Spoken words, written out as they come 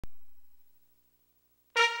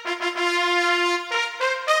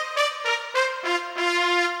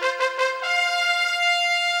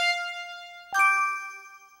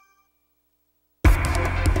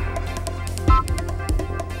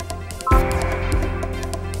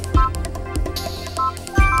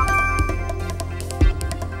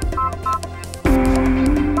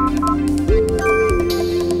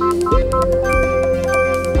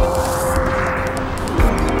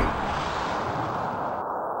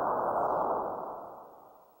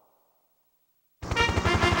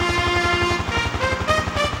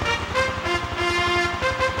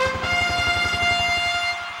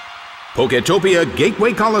Poketopia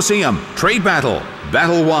Gateway Coliseum, Trade Battle,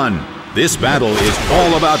 Battle 1. This battle is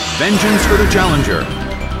all about vengeance for the challenger.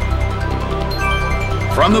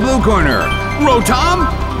 From the blue corner, Rotom,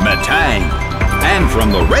 Metang. And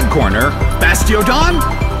from the red corner, Bastiodon,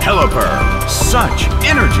 Pelipper. Such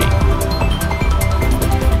energy.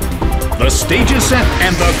 The stage is set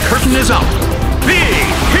and the curtain is up. Big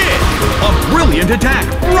hit! A brilliant attack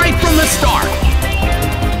right from the start.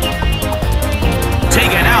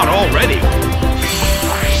 Taken out already.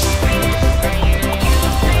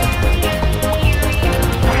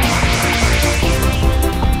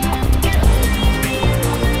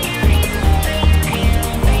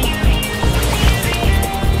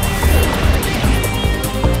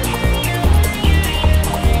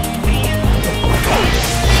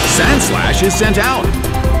 Sandslash is sent out.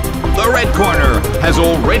 The red corner has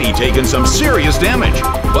already taken some serious damage,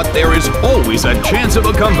 but there is always a chance of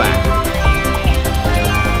a comeback.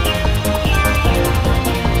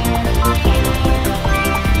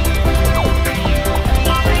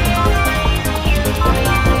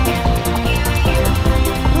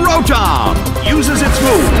 Rotom uses its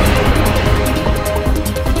move.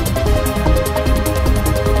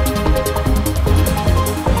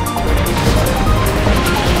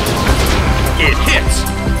 It hits.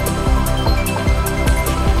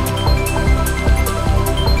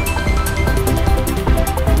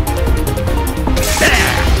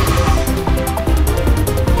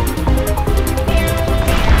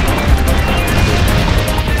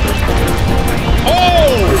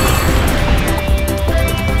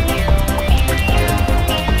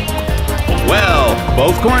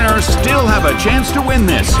 Both corners still have a chance to win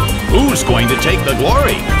this. Who's going to take the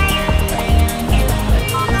glory?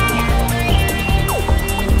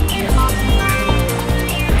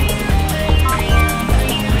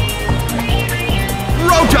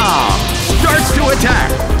 Rotom starts to attack.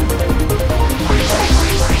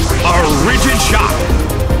 A rigid shock.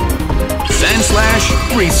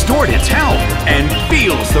 Sandslash restored its health and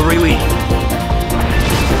feels the relief.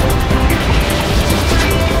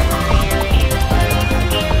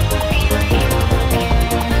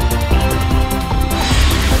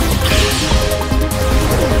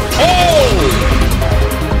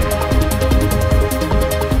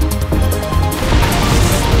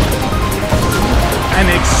 An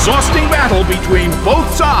exhausting battle between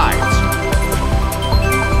both sides.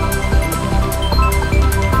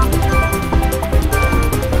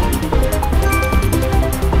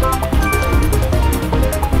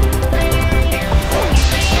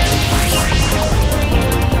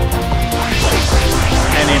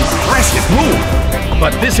 An impressive move,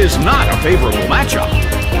 but this is not a favorable matchup.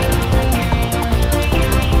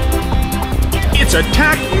 Its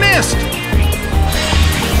attack missed.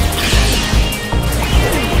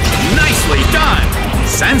 Nicely done!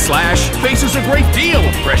 Sandslash faces a great deal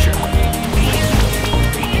of pressure.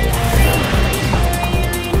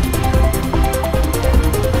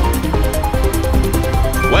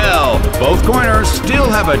 Well, both corners still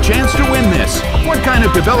have a chance to win this. What kind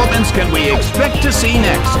of developments can we expect to see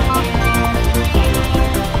next?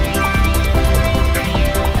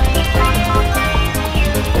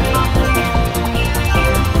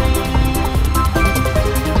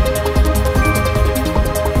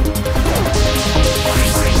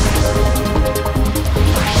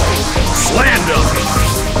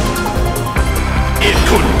 It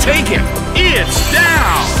couldn't take him. It's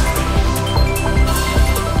down.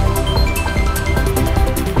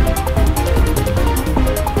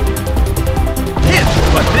 Hit,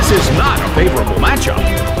 but this is not a favorable matchup.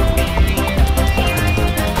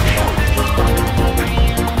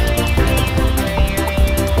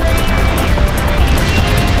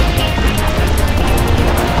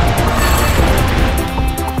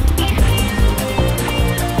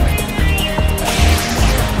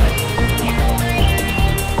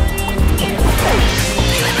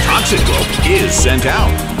 Is sent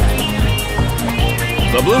out.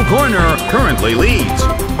 The blue corner currently leads.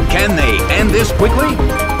 Can they end this quickly?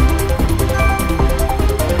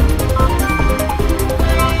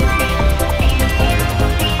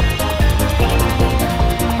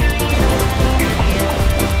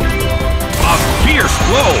 A fierce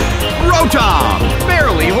blow. Rotom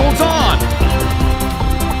barely holds on.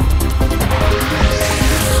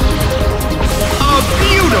 A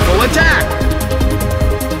beautiful attack.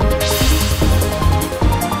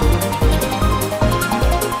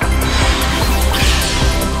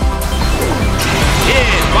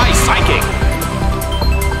 Psychic.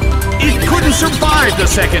 It couldn't survive the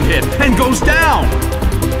second hit and goes down.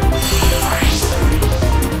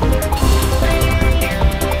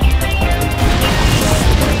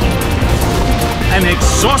 An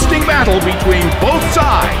exhausting battle between both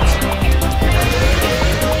sides.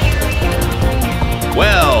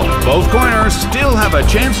 Well, both corners still have a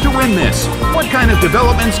chance to win this. What kind of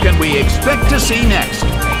developments can we expect to see next?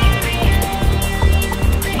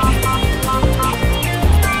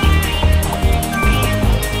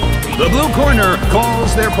 The blue corner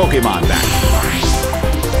calls their Pokemon back.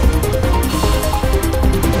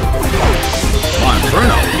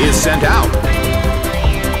 Monferno is sent out.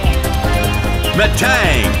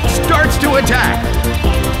 Metang starts to attack.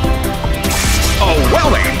 A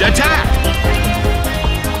well-aimed attack.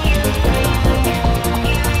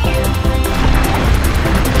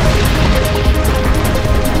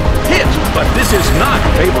 Hit, but this is not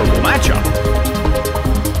a favorable matchup.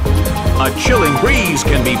 A chilling breeze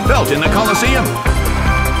can be felt in the Colosseum.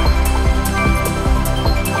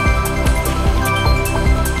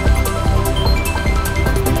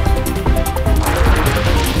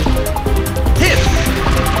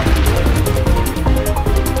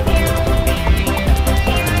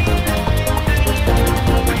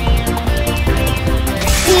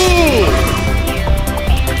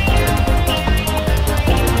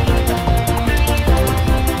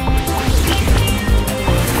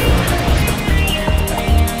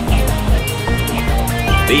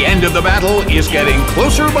 The end of the battle is getting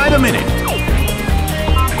closer by the minute.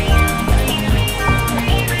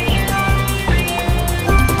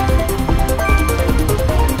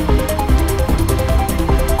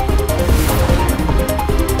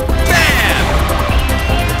 Bam!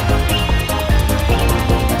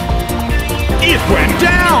 It went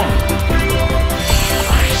down!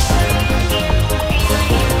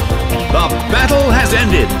 The battle has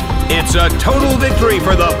ended. It's a total victory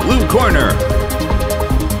for the blue corner.